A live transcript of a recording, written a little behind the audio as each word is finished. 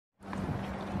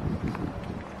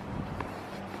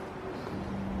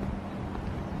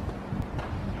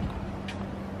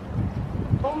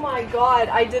my god,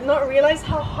 I did not realize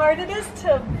how hard it is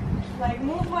to like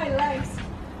move my legs.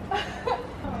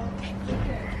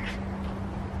 Okay.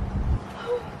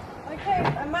 Okay,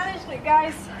 I managed it,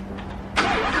 guys.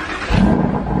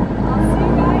 I'll see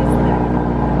you guys there.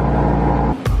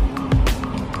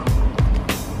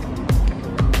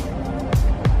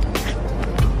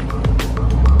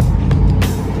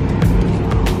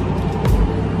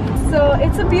 So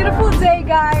it's a beautiful day,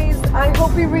 guys. I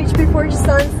hope we reach before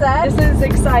sunset. This is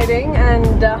exciting,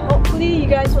 and hopefully you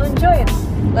guys will enjoy it.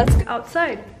 Let's go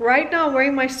outside. Right now I'm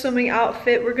wearing my swimming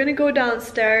outfit. We're gonna go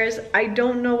downstairs. I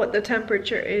don't know what the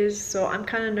temperature is, so I'm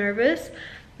kind of nervous.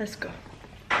 Let's go.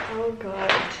 Oh god.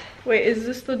 Wait, is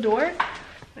this the door?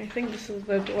 I think this is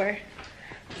the door.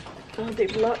 Oh,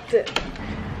 they've locked it.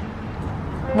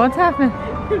 What happened?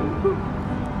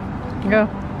 Go.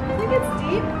 I think it's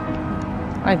deep.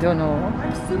 I don't know.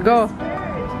 I'm super Go. scared.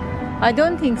 I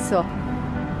don't think so.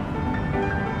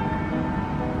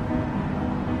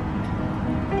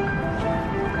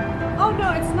 Oh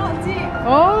no, it's not deep.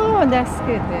 Oh, that's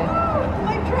good then. Oh,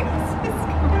 my dress is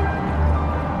gone.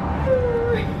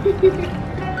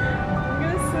 I'm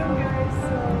gonna swim, guys.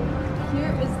 So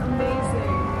here is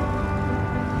amazing.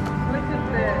 Look at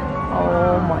this.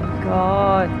 Oh my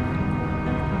god.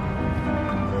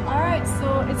 Alright, so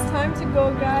it's time to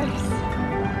go, guys.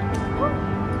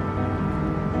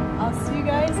 I'll see you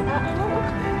guys at home.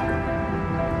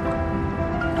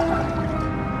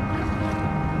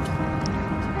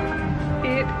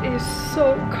 It is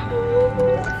so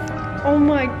cold. Oh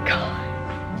my god.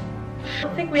 I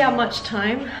don't think we have much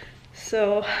time,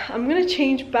 so I'm gonna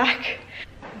change back.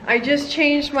 I just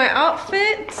changed my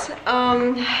outfit.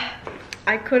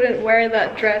 I couldn't wear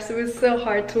that dress. It was so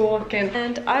hard to walk in.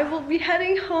 And I will be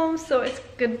heading home, so it's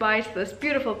goodbye to this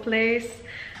beautiful place.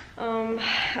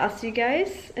 I'll see you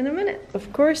guys in a minute.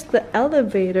 Of course, the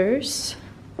elevators.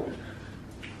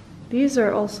 These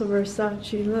are also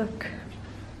Versace, look.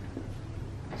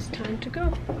 It's time to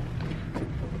go.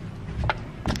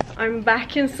 I'm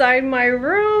back inside my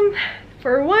room.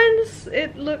 For once,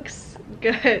 it looks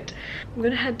good. I'm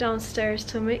gonna head downstairs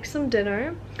to make some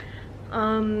dinner.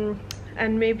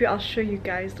 And maybe I'll show you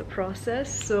guys the process,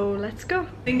 so let's go.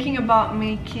 Thinking about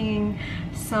making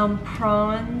some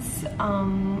prawns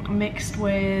mixed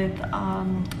with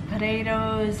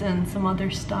potatoes and some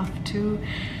other stuff too.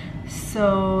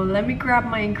 So let me grab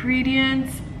my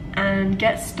ingredients and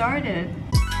get started.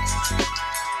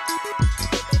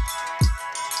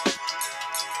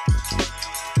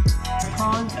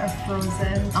 Prawns are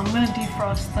frozen. I'm gonna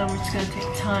defrost them, which is gonna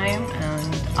take time,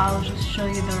 and I'll just show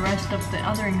you the rest of the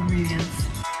other ingredients.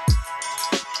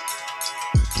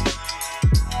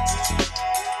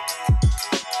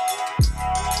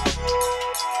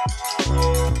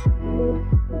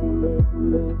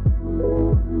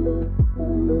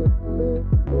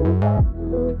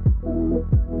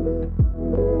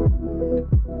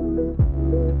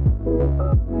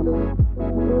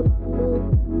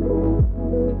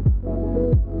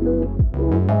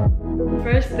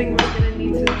 First thing we're gonna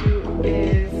need to do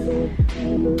is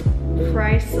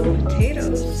fry some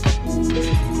potatoes.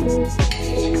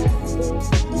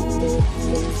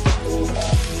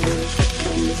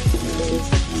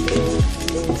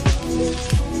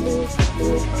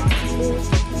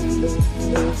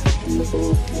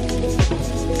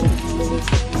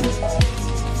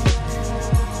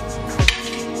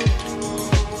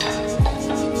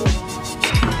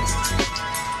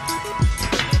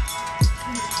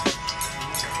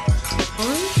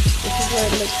 This is what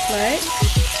it looks like.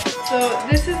 So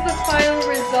this is the final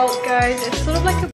result, guys. It's sort of like a